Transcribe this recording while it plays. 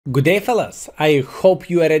Good day fellas, I hope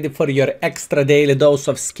you are ready for your extra daily dose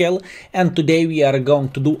of skill, and today we are going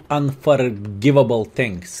to do unforgivable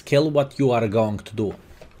thing. Skill what you are going to do.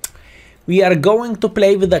 We are going to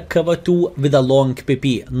play with a KV-2 with a long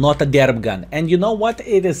PP, not a derp gun. And you know what?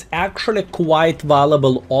 It is actually quite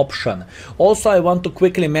valuable option. Also, I want to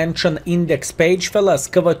quickly mention index page, fellas.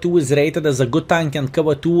 KV-2 is rated as a good tank and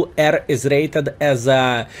KV-2R is rated as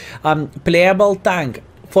a playable tank.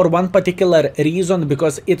 For one particular reason,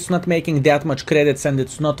 because it's not making that much credits and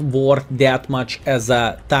it's not worth that much as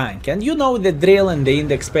a tank. And you know the drill in the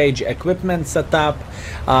index page: equipment setup,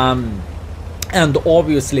 and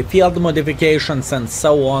obviously field modifications and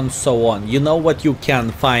so on. You know what you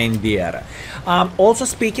can find there. Also,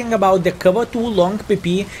 speaking about the KV-2 long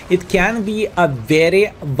PP, it can be a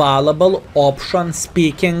very valuable option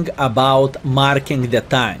speaking about marking the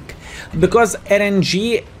tank, because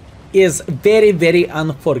RNG is very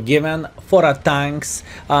unforgiving for a tanks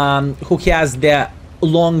who has the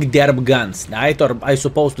long derp guns, right? Or I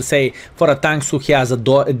suppose to say for a tanks who has a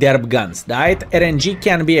derp guns, right? RNG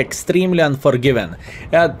can be extremely unforgiving,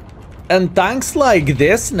 and tanks like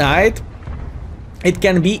this, right? It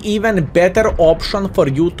can be even better option for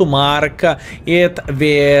you to mark it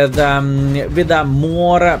with a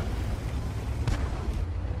more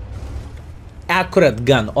accurate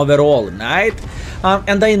gun overall, right?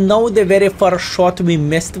 And I know the very first shot we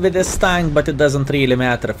missed with this tank, but it doesn't really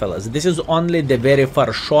matter, fellas. This is only the very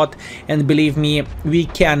first shot, and believe me, we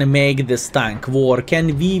can make this tank work,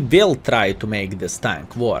 and we will try to make this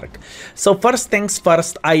tank work. So first things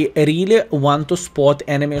first, I really want to spot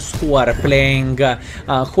enemies who are playing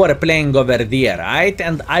over there, right?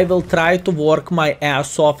 And I will try to work my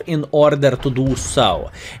ass off in order to do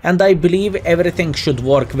so. And I believe everything should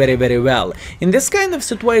work very well. In this kind of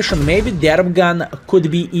situation, maybe derp gun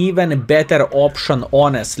could be even a better option,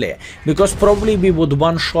 honestly, because probably we would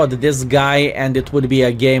one-shot this guy and it would be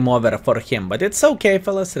a game over for him. But it's okay,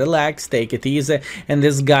 fellas, relax, take it easy, and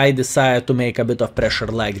this guy decided to make a bit of pressure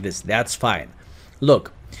like this. That's fine.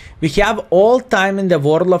 Look, we have all time in the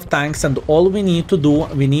world of tanks, and all we need to do,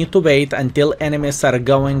 we need to wait until enemies are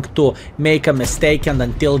going to make a mistake and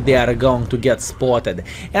until they are going to get spotted.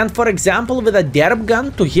 And for example, with a derp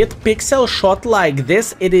gun, to hit pixel shot like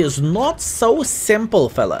this, it is not so simple,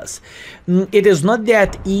 fellas. It is not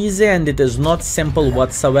that easy, and it is not simple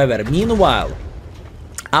whatsoever. Meanwhile,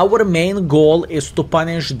 our main goal is to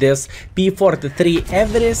punish this P43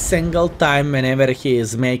 every single time whenever he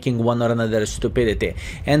is making one or another stupidity.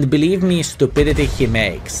 And believe me, stupidity he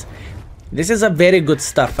makes. This is a very good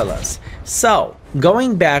stuff, fellas. So,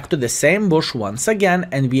 going back to the same bush once again,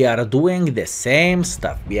 and we are doing the same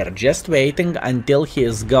stuff. We are just waiting until he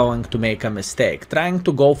is going to make a mistake, trying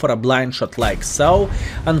to go for a blind shot like so.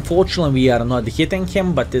 Unfortunately, we are not hitting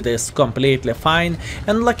him, but it is completely fine.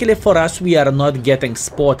 And luckily for us, we are not getting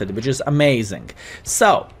spotted, which is amazing.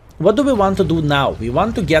 So, what do we want to do now? We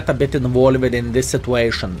want to get a bit involved in this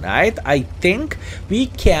situation, right? I think we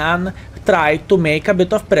can try to make a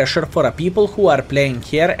bit of pressure for people who are playing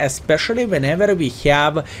here, especially whenever we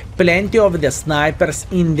have plenty of the snipers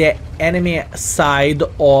in the enemy side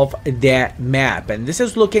of the map, and this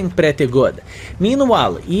is looking pretty good.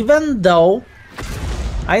 Meanwhile, even though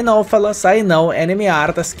I know, fellas, I know enemy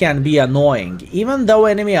artists can be annoying. Even though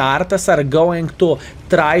enemy artists are going to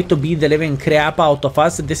try to beat the living crap out of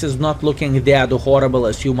us, this is not looking that horrible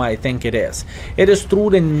as you might think it is. It is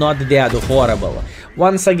truly not that horrible.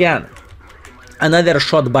 Once again, another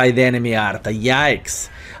shot by the enemy art. Yikes.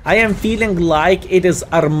 I am feeling like it is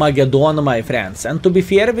Armageddon, my friends. And to be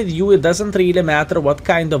fair with you, it doesn't really matter what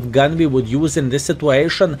kind of gun we would use in this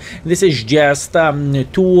situation. This is just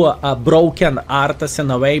two broken artists in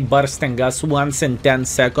a way, bursting us once in 10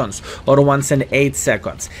 seconds or once in 8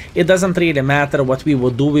 seconds. It doesn't really matter what we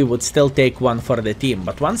would do, we would still take one for the team.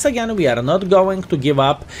 But once again, we are not going to give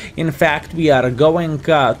up. In fact, we are going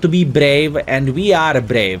to be brave, and we are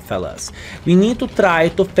brave, fellas. We need to try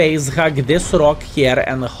to face hug this rock here,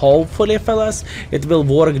 and hopefully, fellas, it will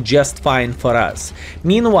work just fine for us.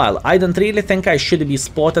 Meanwhile, I don't really think I should be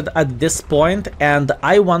spotted at this point, and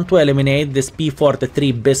I want to eliminate this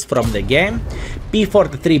P43 bis from the game.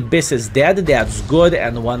 P43 bis is dead, that's good,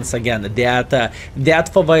 and once again, that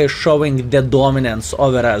Fava is showing the dominance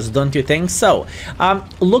over us, don't you think so?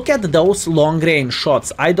 Look at those long-range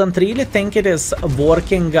shots. I don't really think it is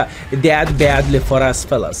working that badly for us,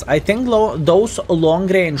 fellas. I think those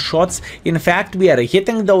long-range shots, in fact, we are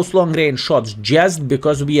hitting those long-range shots just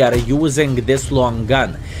because we are using this long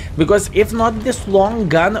gun. Because if not this long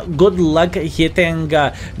gun, good luck hitting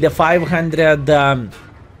the 500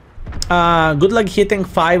 good luck hitting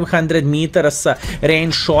 500 meters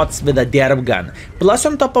range shots with a Derp gun. Plus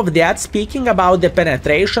on top of that, speaking about the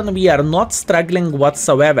penetration, we are not struggling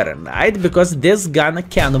whatsoever, right? Because this gun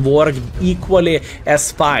can work equally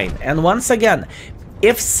as fine. And once again,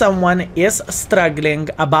 if someone is struggling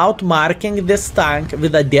about marking this tank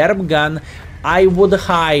with a Derp gun, I would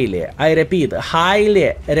highly, I repeat,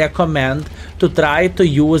 highly recommend to try to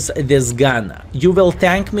use this gun. You will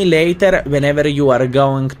thank me later whenever you are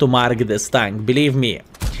going to mark this tank. Believe me,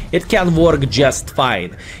 it can work just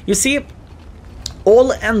fine. You see,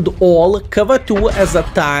 all and all, KV-2 as a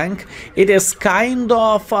tank, it is kind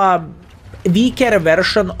of weaker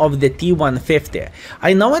version of the T-150.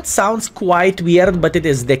 I know it sounds quite weird, but it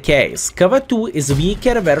is the case. KV-2 is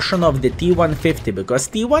weaker version of the T-150 because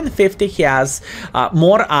T-150 has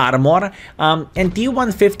more armor, and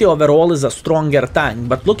T-150 overall is a stronger tank.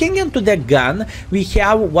 But looking into the gun, we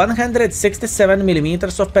have 167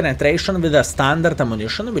 millimeters of penetration with a standard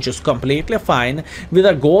ammunition, which is completely fine. With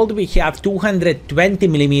a gold, we have 220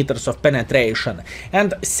 millimeters of penetration.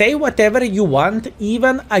 And say whatever you want,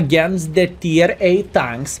 even against the tier 8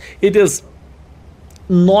 tanks, it is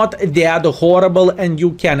not that horrible and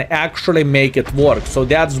you can actually make it work, so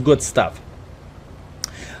that's good stuff.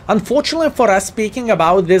 Unfortunately for us, speaking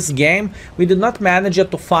about this game, we did not manage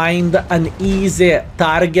to find an easy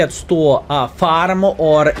targets to farm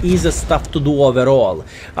or easy stuff to do overall.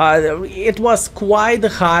 It was quite a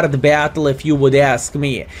hard battle if you would ask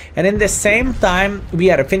me. And in the same time, we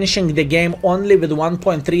are finishing the game only with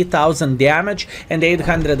 1.3 thousand damage and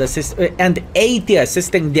 80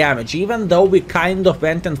 assisting damage, even though we kind of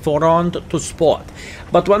went in front to spot.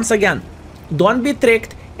 But once again, don't be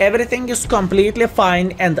tricked. Everything is completely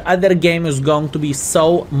fine and other game is going to be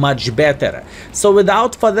so much better. So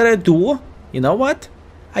without further ado, you know what?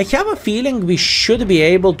 I have a feeling we should be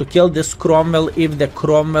able to kill this Cromwell if the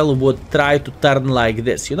Cromwell would try to turn like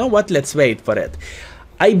this. You know what? Let's wait for it.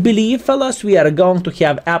 I believe, fellas, we are going to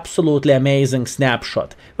have absolutely amazing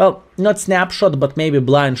snapshot. Well, not snapshot, but maybe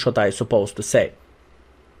blind shot, I suppose to say.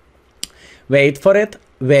 Wait for it.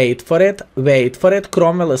 Wait for it, wait for it.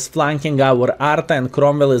 Cromwell is flanking our Arta and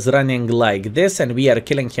Cromwell is running like this and we are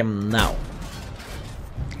killing him now.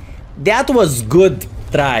 That was good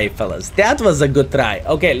try, fellas. That was a good try.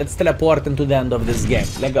 Okay, let's teleport into the end of this game.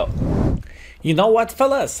 Let's go. You know what,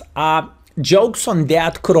 fellas? Jokes on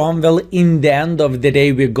that Cromwell. In the end of the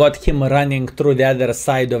day, we got him running through the other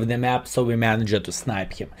side of the map, so we managed to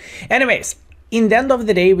snipe him. Anyways, in the end of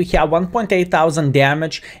the day, we have 1.8 thousand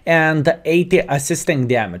damage and 80 assisting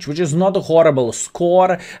damage, which is not a horrible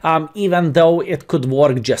score, even though it could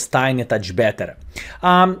work just tiny touch better.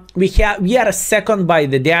 We are second by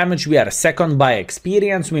the damage, we are second by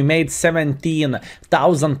experience, we made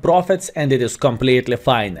 17,000 profits and it is completely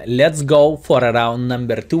fine. Let's go for round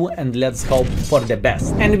number 2 and let's hope for the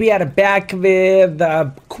best. And we are back with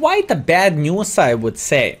quite a bad news, I would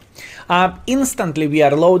say. Instantly we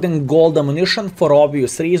are loading gold ammunition for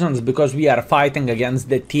obvious reasons, because we are fighting against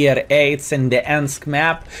the tier 8s in the Ensk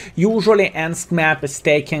map. Usually Ensk map is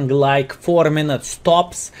taking like 4 minutes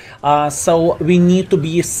tops, so we need to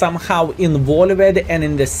be somehow involved, and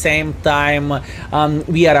in the same time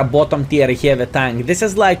we are a bottom tier heavy tank. This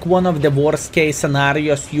is like one of the worst case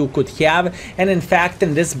scenarios you could have, and in fact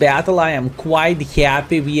in this battle I am quite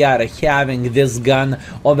happy we are having this gun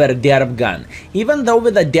over Derp gun. Even though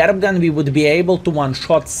with a Derp gun we would be able to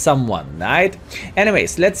one-shot someone, right?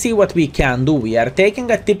 Anyways, let's see what we can do. We are taking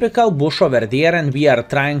a typical bush over there and we are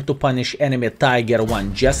trying to punish enemy Tiger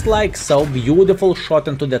 1, just like so. Beautiful shot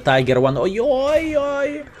into the Tiger 1. Oi, oi,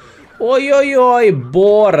 oi. Oi, oi, oi.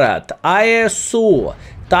 Borat, ISU,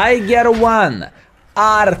 Tiger 1,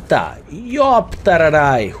 Arta,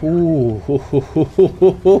 Yoptarai.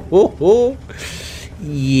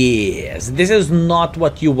 Yes, this is not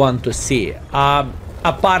what you want to see.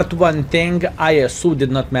 Apart one thing, ISU did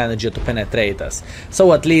not manage to penetrate us,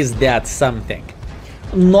 so at least that's something.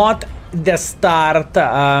 Not the start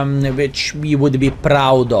which we would be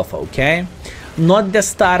proud of, okay? Not the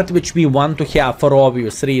start which we want to have for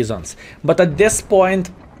obvious reasons, but at this point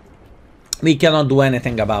we cannot do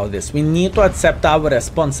anything about this. We need to accept our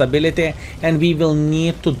responsibility and we will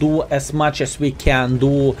need to do as much as we can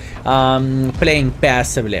do playing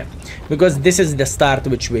passively, because this is the start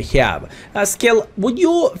which we have. Skill, would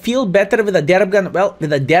you feel better with a Derp gun? Well,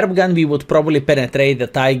 with a Derp gun we would probably penetrate the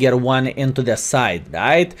Tiger 1 into the side,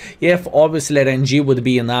 right? If obviously RNG would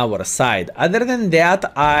be in our side. Other than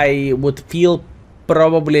that, I would feel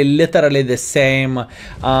probably literally the same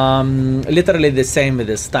with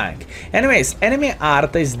this tank. Anyways, enemy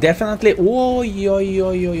art is definitely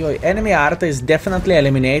enemy art is definitely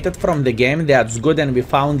eliminated from the game. That's good, and we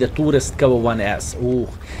found the tourist KV-1S. Ooh,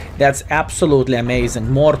 that's absolutely amazing.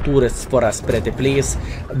 More tourists for us, pretty please.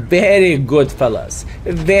 Very good, fellas,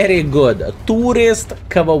 very good. Tourist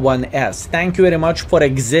KV-1S, thank you very much for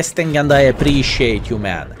existing, and I appreciate you,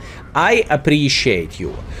 man. I appreciate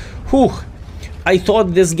you. Whew. I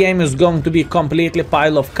thought this game is going to be completely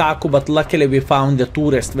pile of kaku, but luckily we found the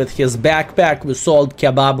tourist with his backpack. We sold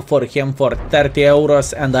kebab for him for 30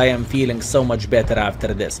 euros, and I am feeling so much better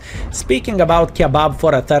after this. Speaking about kebab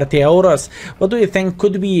for 30 euros, what do you think?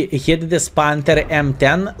 Could we hit this Panther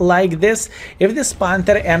M10 like this? If this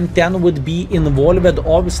Panther M10 would be involved,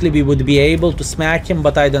 obviously we would be able to smack him,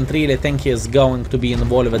 but I don't really think he is going to be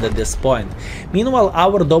involved at this point. Meanwhile,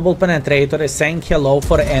 our double penetrator is saying hello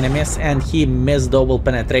for enemies, and he missed double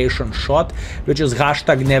penetration shot, which is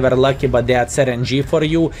hashtag never lucky, but that's RNG for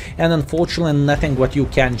you, and unfortunately nothing what you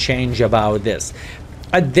can change about this.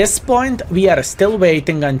 At this point, we are still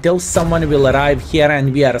waiting until someone will arrive here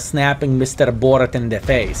and we are snapping Mr. Borat in the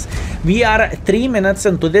face. We are 3 minutes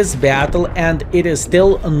into this battle and it is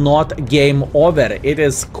still not game over. It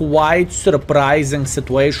is quite surprising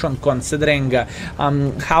situation considering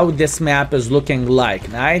how this map is looking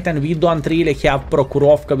like, right? And we don't really have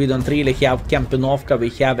Prokhorovka, we don't really have Kempinovka, we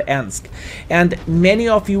have Ensk. And many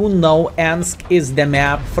of you know Ensk is the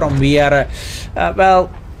map from where,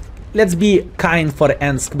 well, let's be kind for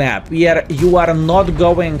Ensk map, where you are not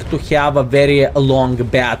going to have a very long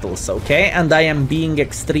battles, okay? And I am being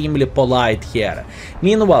extremely polite here.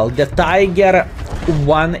 Meanwhile, the Tiger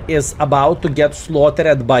 1 is about to get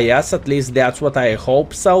slaughtered by us, at least that's what I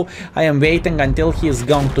hope so. I am waiting until he is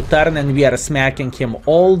going to turn and we are smacking him,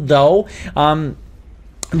 although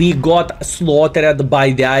we got slaughtered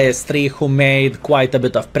by the IS-3 who made quite a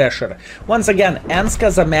bit of pressure. Once again, Ensk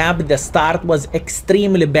as a map, the start was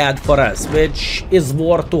extremely bad for us, which is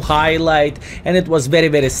worth to highlight, and it was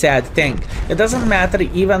very sad thing. It doesn't matter,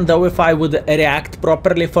 even though if I would react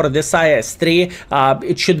properly for this IS-3,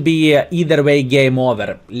 it should be either way game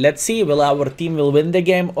over. Let's see, will our team will win the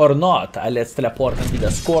game or not? Let's teleport into the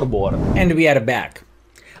scoreboard, and we are back.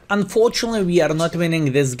 Unfortunately, we are not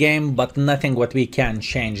winning this game, but nothing what we can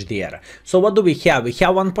change there. So what do we have? We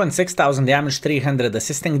have 1,600 damage, 300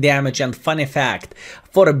 assisting damage, and funny fact,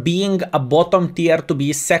 for being a bottom tier to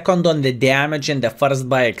be second on the damage and the first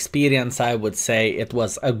by experience, I would say it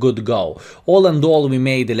was a good go. All in all, we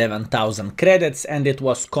made 11,000 credits, and it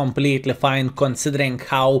was completely fine considering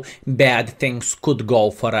how bad things could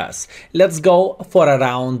go for us. Let's go for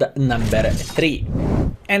round number 3.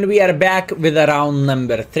 And we are back with round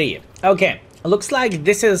number 3. Okay, looks like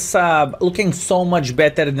this is looking so much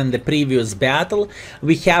better than the previous battle.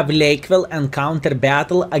 We have Lakeville and counter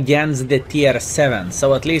battle against the tier 7,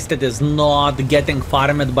 so at least it is not getting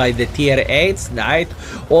farmed by the tier 8s, right?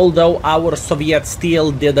 Although our Soviet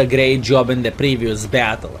still did a great job in the previous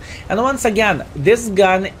battle. And once again, this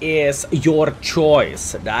gun is your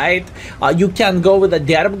choice, right? You can go with a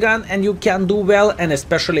Derp gun and you can do well, and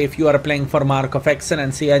especially if you are playing for Mark of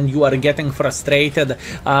Excellency and you are getting frustrated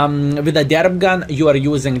with a Derp gun, you are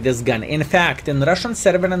using this gun. In fact, in Russian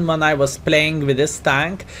server when I was playing with this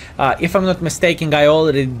tank, if I'm not mistaken, I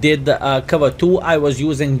already did KV-2, I was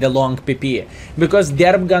using the long PP, because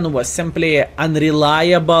Derp gun was simply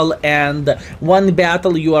unreliable, and one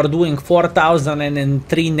battle you are doing 4,000 and in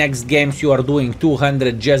 3 next games you are doing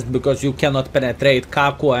 200 just because you cannot penetrate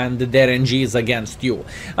Kaku and the RNG is against you,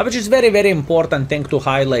 which is very important thing to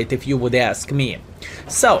highlight if you would ask me.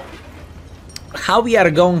 So how we are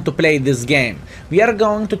going to play this game? We are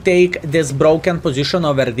going to take this broken position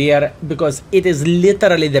over there because it is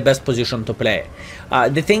literally the best position to play.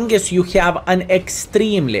 The thing is, you have an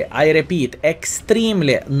extremely, I repeat,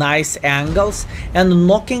 extremely nice angles, and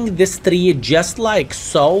knocking this tree just like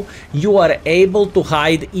so, you are able to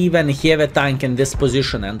hide even heavy tank in this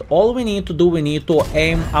position. And all we need to do, we need to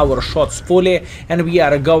aim our shots fully, and we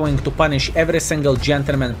are going to punish every single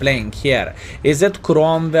gentleman playing here. Is it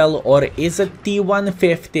Cromwell, or is it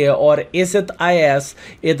T150, or is it IS?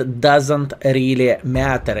 It doesn't really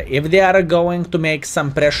matter. If they are going to make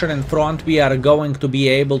some pressure in front, we are going to be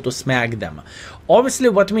able to smack them. Obviously,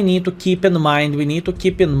 what we need to keep in mind,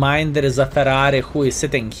 there is a Ferrari who is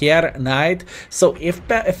sitting here, right? So if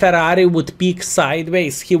Ferrari would peek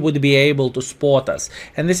sideways, he would be able to spot us.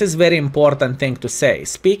 And this is very important thing to say.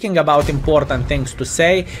 Speaking about important things to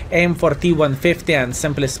say, aim for T150 and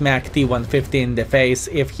simply smack T150 in the face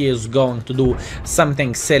if he is going to do do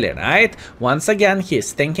something silly, right? Once again,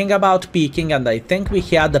 he's thinking about peeking, and I think we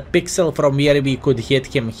had a pixel from where we could hit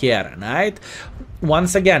him here, right?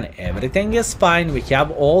 Once again, everything is fine. We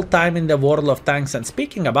have all time in the World of Tanks. And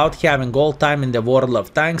speaking about having all time in the World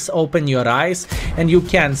of Tanks, open your eyes and you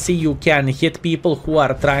can see you can hit people who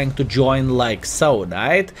are trying to join like so,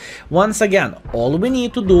 right? Once again, all we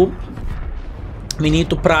need to do, we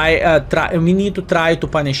need to try to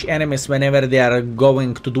punish enemies whenever they are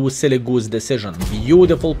going to do silly goose decision.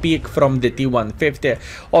 Beautiful peek from the T150,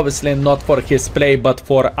 obviously not for his play but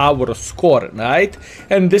for our score, right?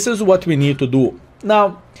 And this is what we need to do.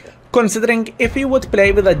 Now, considering if we would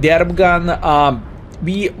play with a Derp gun,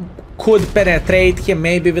 we could penetrate him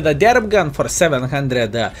maybe with a Derp gun for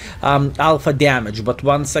 700 alpha damage, but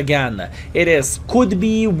once again, it is could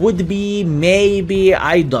be, would be, maybe,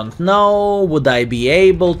 I don't know, would I be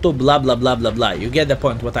able to, blah blah blah blah blah. You get the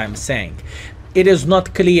point what I'm saying. It is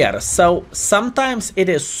not clear, so sometimes it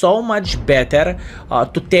is so much better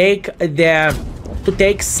to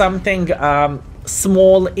take something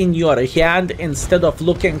small in your hand instead of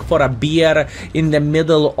looking for a bear in the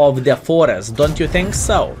middle of the forest, don't you think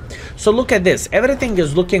so? So look at this, everything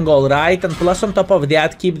is looking alright, and plus on top of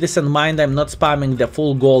that, keep this in mind, I'm not spamming the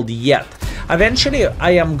full gold yet. Eventually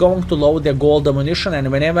I am going to load the gold ammunition,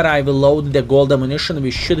 and whenever I will load the gold ammunition, we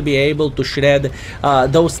should be able to shred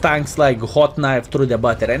those tanks like hot knife through the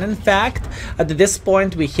butter. And in fact, at this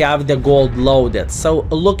point we have the gold loaded, so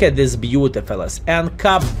look at this beauty, fellas, and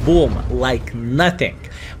kaboom, like nothing.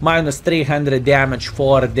 Minus 300 damage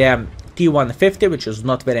for the T150, which is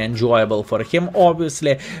not very enjoyable for him.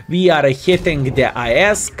 Obviously, we are hitting the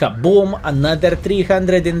IS, kaboom, another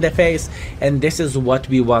 300 in the face, and this is what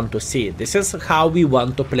we want to see. This is how we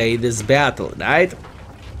want to play this battle, right?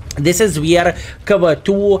 This is where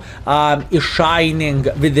KV-2 is shining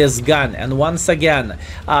with this gun, and once again,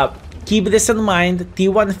 keep this in mind,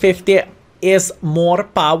 T150 is more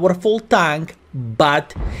powerful tank,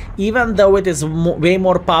 but even though it is way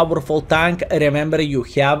more powerful tank, remember you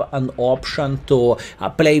have an option to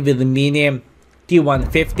play with mini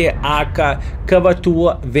T150 AK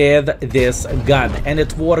KV-2 with this gun, and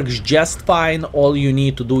it works just fine. All you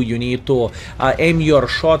need to do, you need to aim your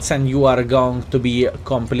shots and you are going to be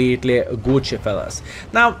completely Gucci, fellas.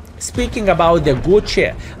 Now, speaking about the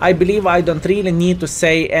Gucci, I believe I don't really need to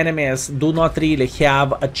say enemies do not really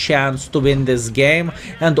have a chance to win this game,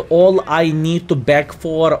 and all I need to beg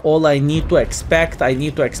for, all I need to expect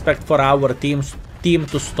for our team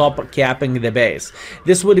to stop capping the base.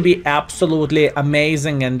 This would be absolutely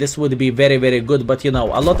amazing, and this would be very, very good, but you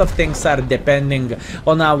know, a lot of things are depending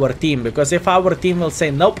on our team, because if our team will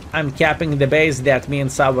say nope, I'm capping the base, that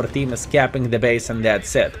means our team is capping the base, and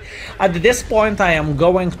that's it. At this point, I am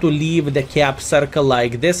going to leave the cap circle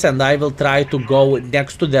like this, and I will try to go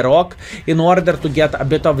next to the rock in order to get a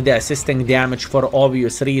bit of the assisting damage for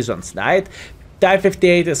obvious reasons, right? Type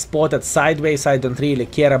 58 is spotted sideways. I don't really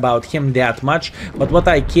care about him that much, but what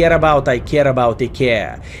I care about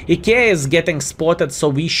Ikea. Ikea is getting spotted, so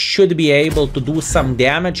we should be able to do some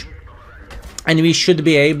damage, and we should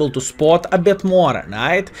be able to spot a bit more,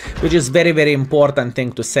 right? Which is very, very important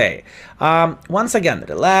thing to say. Once again,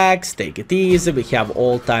 relax, take it easy. We have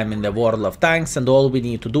all time in the World of Tanks, and all we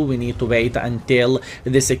need to do, we need to wait until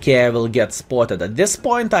this IKEA will get spotted. At this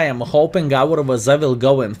point, I am hoping our Vaza will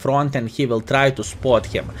go in front and he will try to spot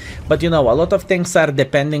him. But you know, a lot of things are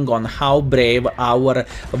depending on how brave our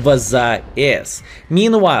Vaza is.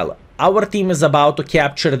 Meanwhile, our team is about to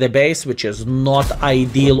capture the base, which is not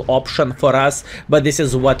ideal option for us, but this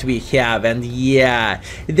is what we have. And yeah,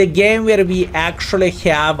 the game where we actually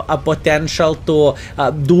have a potential to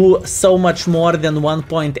do so much more than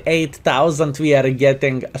 1.8 thousand, we are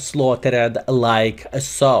getting slaughtered like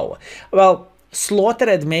so. Well,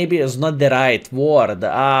 slaughtered maybe is not the right word.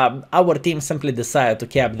 Our team simply decided to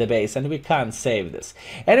cap the base, and we can't save this.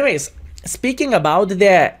 Anyways, speaking about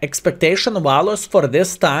the expectation values for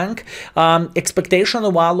this tank, expectation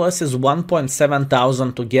values is 1.7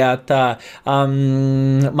 thousand to get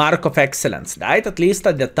Mark of Excellence, right? At least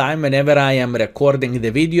at the time whenever I am recording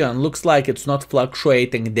the video, and looks like it's not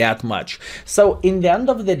fluctuating that much. So in the end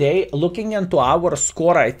of the day, looking into our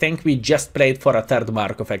score, I think we just played for a third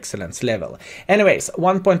Mark of Excellence level. Anyways,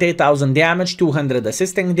 1.8 thousand damage, 200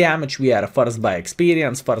 assisting damage. We are first by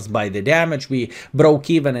experience, first by the damage. We broke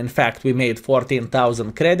even, in fact, we made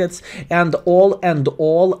 14,000 credits, and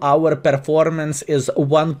all our performance is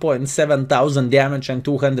 1.7 thousand damage and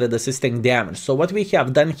 200 assisting damage. So what we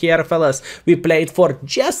have done here, fellas, we played for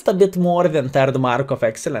just a bit more than third Mark of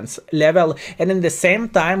Excellence level, and in the same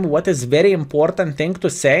time, what is very important thing to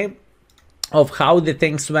say, of how the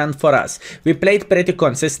things went for us. We played pretty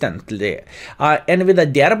consistently, and with a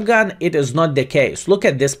Derp gun it is not the case. Look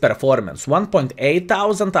at this performance, 1.8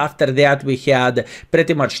 thousand, after that we had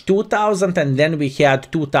pretty much 2,000, and then we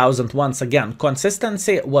had 2,000 once again.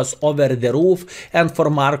 Consistency was over the roof, and for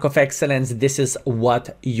Mark of Excellence this is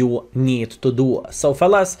what you need to do. So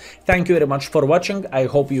fellas, thank you very much for watching. I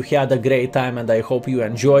hope you had a great time and I hope you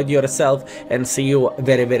enjoyed yourself, and see you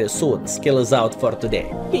very soon. Skill is out for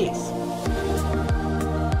today. Peace.